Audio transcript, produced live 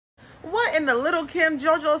What in the Little Kim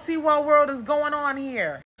Jojo Siwa world is going on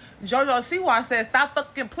here? Jojo Siwa says, stop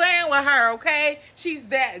fucking playing with her, okay? She's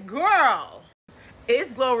that girl.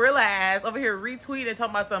 It's Glorilla ass over here retweeting,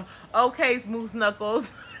 talking about some okay Smooth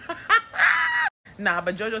Knuckles. Nah,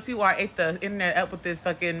 but Jojo Siwa ate the internet up with this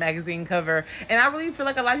fucking magazine cover. And I really feel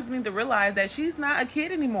like a lot of people need to realize that she's not a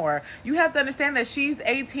kid anymore. You have to understand that she's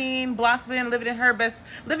 18, blossoming, living in her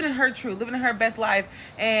truth, living in her best life.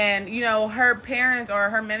 And, you know, her parents or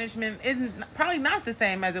her management isn't probably not the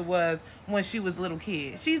same as it was when she was a little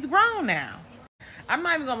kid. She's grown now. I'm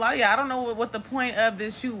not even gonna lie to you, I don't know what the point of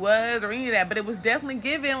this shoot was or any of that, but it was definitely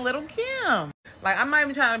giving Little Kim. Like, I'm not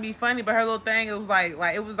even trying to be funny, but her little thing, it was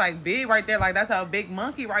like big right there. Like, that's a big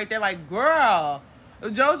monkey right there. Like, girl,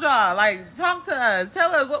 Jojo, like, talk to us. Tell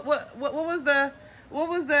us what was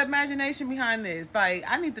the imagination behind this? Like,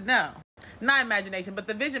 I need to know. Not imagination, but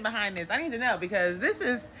the vision behind this. I need to know, because this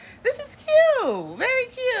is cute, very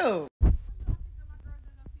cute.